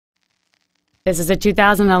This is a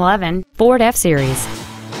 2011 Ford F-Series.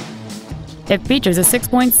 It features a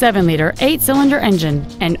 6.7-liter 8-cylinder engine,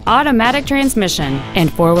 an automatic transmission,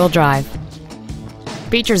 and 4-wheel drive.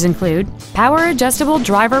 Features include power-adjustable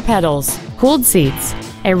driver pedals, cooled seats,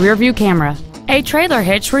 a rear-view camera, a trailer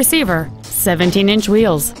hitch receiver, 17-inch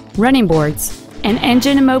wheels, running boards, an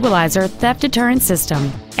engine immobilizer theft deterrent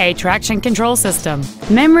system, a traction control system,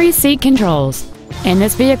 memory seat controls, and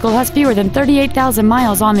this vehicle has fewer than 38,000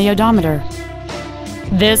 miles on the odometer.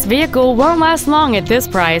 This vehicle won't last long at this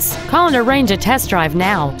price. Call and arrange a test drive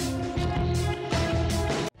now.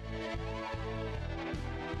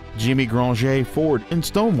 Jimmy Granger Ford in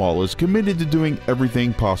Stonewall is committed to doing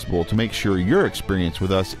everything possible to make sure your experience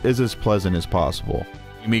with us is as pleasant as possible.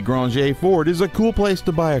 Jimmy Granger Ford is a cool place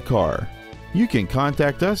to buy a car. You can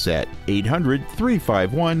contact us at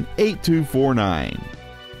 800-351-8249.